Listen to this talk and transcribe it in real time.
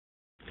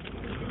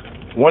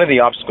one of the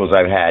obstacles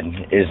I've had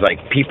is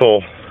like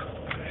people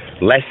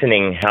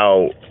lessening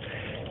how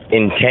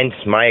intense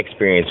my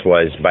experience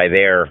was by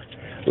their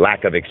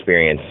lack of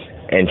experience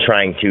and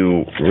trying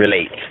to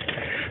relate.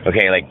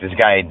 Okay, like this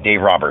guy,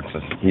 Dave Roberts,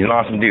 he's an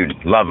awesome dude.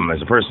 Love him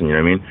as a person, you know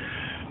what I mean?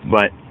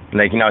 But,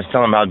 like, I was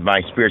telling him about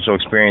my spiritual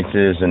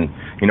experiences and,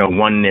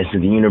 oneness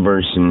of the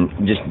universe and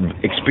just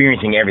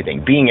experiencing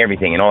everything, being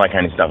everything and all that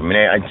kind of stuff. I mean,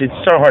 it's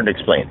so hard to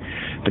explain.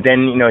 But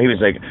then, he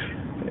was like,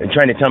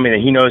 trying to tell me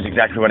that he knows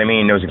exactly what I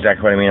mean,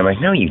 I'm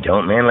like, no, you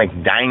don't, man. Like,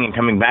 dying and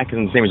coming back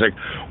isn't the same. He's like,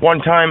 one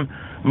time,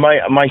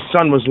 my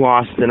son was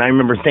lost, and I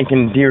remember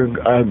thinking, dear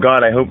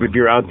God, I hope if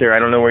you're out there,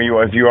 I don't know where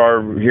you are, if you are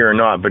here or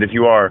not, but if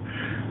you are,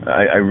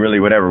 I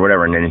really, whatever.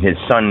 And then his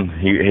son,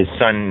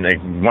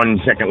 like 1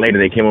 second later,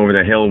 they came over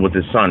the hill with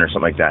his son or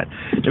something like that.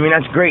 I mean,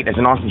 that's great.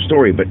 That's an awesome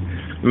story. But,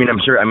 I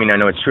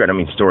know it's true. I don't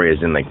mean story as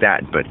in like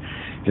that. But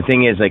the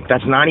thing is, like,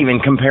 that's not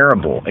even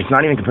comparable. It's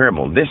not even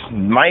comparable.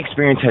 My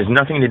experience has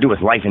nothing to do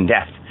with life and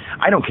death.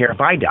 I don't care if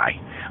I die.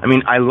 I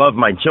mean, I love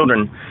my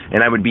children,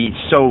 and I would be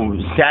so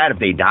sad if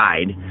they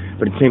died.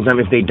 But at the same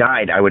time, if they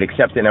died, I would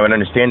accept it, and I would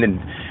understand that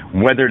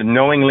whether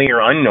knowingly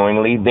or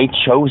unknowingly, they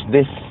chose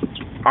this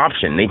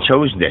option. They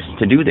chose this,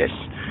 to do this,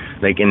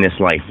 like in this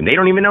life. And they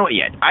don't even know it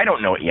yet. I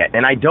don't know it yet,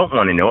 and I don't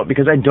want to know it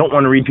because I don't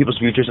want to read people's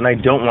futures, and I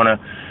don't want to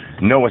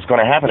know what's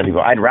going to happen to people.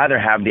 I'd rather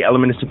have the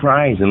element of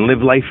surprise and live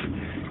life,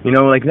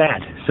 like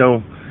that. So,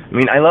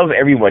 I love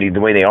everybody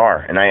the way they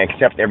are, and I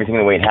accept everything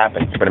the way it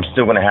happens, but I'm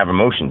still going to have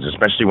emotions,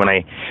 especially when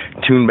I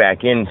tune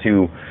back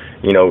into,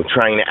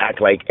 trying to act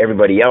like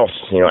everybody else,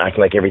 act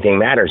like everything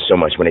matters so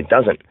much when it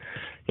doesn't.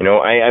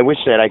 I wish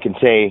that I could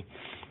say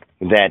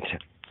that,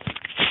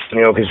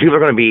 because people are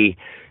going to be,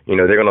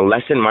 they're going to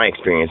lessen my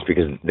experience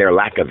because their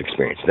lack of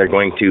experience. They're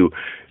going to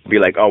be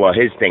like, oh, well,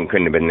 his thing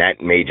couldn't have been that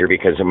major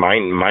because of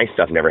my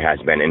stuff never has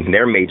been. And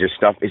their major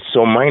stuff is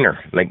so minor,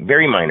 like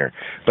very minor.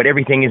 But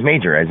everything is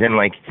major, as in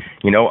like,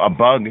 a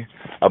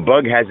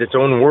bug has its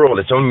own world,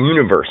 its own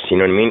universe. You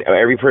know what I mean?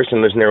 Every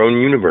person lives in their own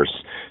universe.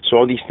 So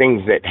all these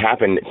things that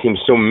happen that seem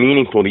so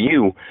meaningful to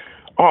you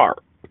are.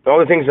 All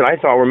the things that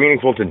I thought were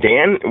meaningful to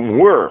Dan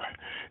were.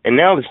 And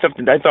now the stuff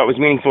that I thought was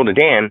meaningful to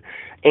Dan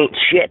ain't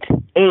shit.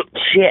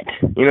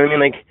 You know what I mean?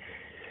 Like,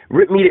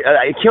 rip me,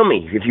 kill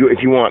me if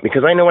you want,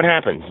 because I know what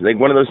happens. Like,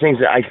 one of those things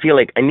that I feel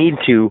like I need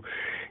to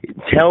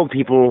tell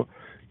people,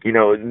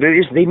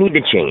 they need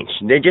to change.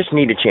 They just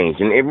need to change,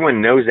 and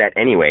everyone knows that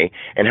anyway.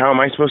 And how am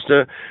I supposed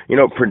to,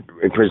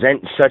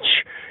 present such,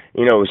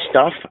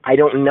 stuff? I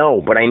don't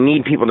know, but I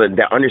need people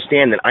to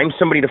understand that I'm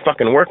somebody to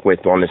fucking work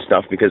with on this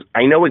stuff, because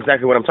I know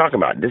exactly what I'm talking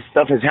about. This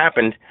stuff has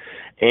happened,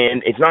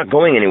 and it's not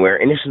going anywhere,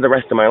 and this is the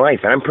rest of my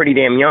life, and I'm pretty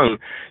damn young,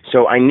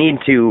 so I need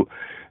to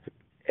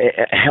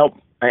help.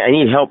 I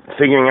need help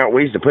figuring out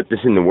ways to put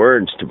this into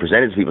words, to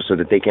present it to people so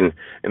that they can,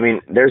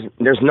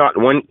 there's not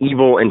one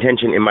evil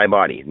intention in my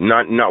body,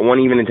 not one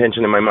evil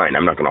intention in my mind.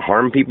 I'm not going to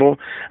harm people.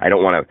 I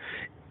don't want to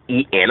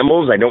eat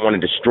animals. I don't want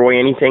to destroy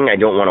anything. I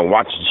don't want to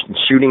watch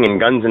shooting and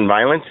guns and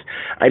violence.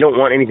 I don't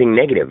want anything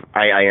negative.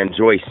 I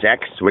enjoy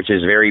sex, which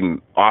is very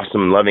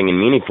awesome, loving, and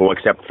meaningful,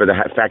 except for the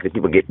fact that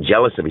people get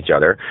jealous of each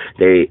other.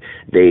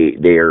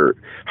 They're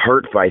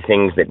hurt by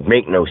things that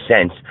make no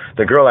sense.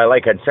 The girl I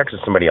like had sex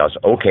with somebody else.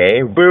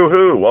 Okay,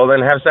 boo-hoo. Well,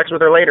 then have sex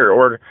with her later.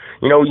 Or,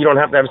 you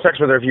don't have to have sex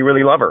with her if you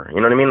really love her. You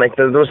know what I mean? Like,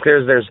 there's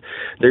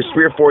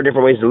 3 or 4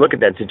 different ways to look at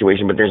that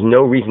situation, but there's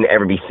no reason to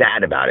ever be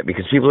sad about it,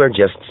 because people are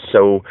just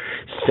so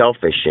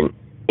selfish and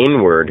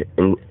inward.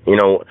 And,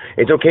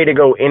 it's okay to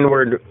go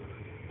inward.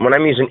 When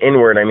I'm using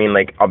inward, I mean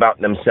like about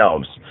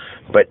themselves,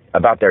 but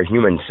about their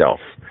human self.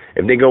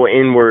 If they go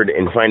inward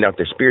and find out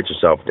their spiritual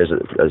self, there's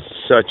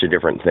such a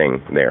different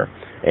thing there.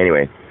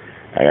 Anyway,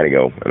 I gotta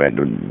go.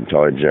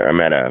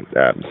 I'm at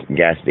a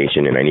gas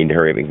station, and I need to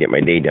hurry up and get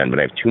my day done, but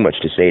I have too much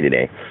to say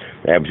today.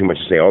 I have too much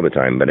to say all the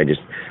time, but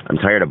I'm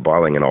tired of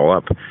bottling it all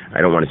up.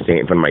 I don't want to say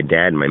it in front of my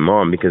dad and my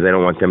mom, because I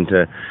don't want them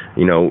to,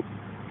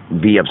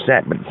 be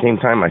upset. But at the same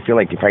time, I feel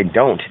like if I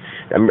don't,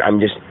 I'm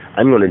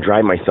going to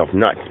drive myself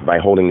nuts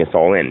by holding this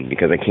all in,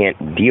 because I can't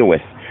deal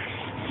with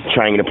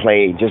trying to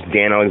play just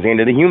Dan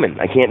Alexander the human.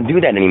 I can't do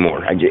that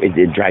anymore.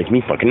 It drives me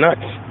fucking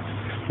nuts.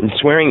 And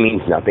swearing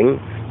means nothing.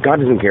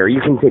 God doesn't care.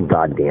 You can say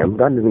goddamn.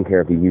 God doesn't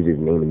care if you use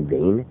his name in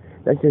vain.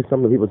 That's just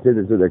some of the people say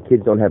that so their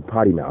kids don't have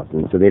potty mouths,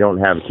 and so they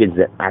don't have kids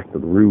that act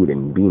rude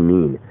and be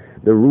mean.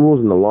 The rules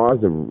and the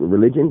laws of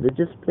religions are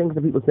just things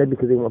that people said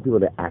because they want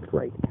people to act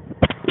right.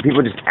 If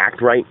people just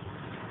act right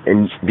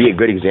and be a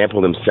good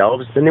example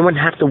themselves, then they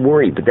wouldn't have to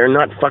worry. But they're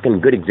not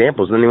fucking good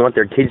examples, and then they want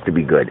their kids to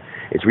be good.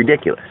 It's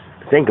ridiculous.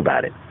 Think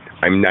about it.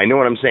 I know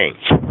what I'm saying.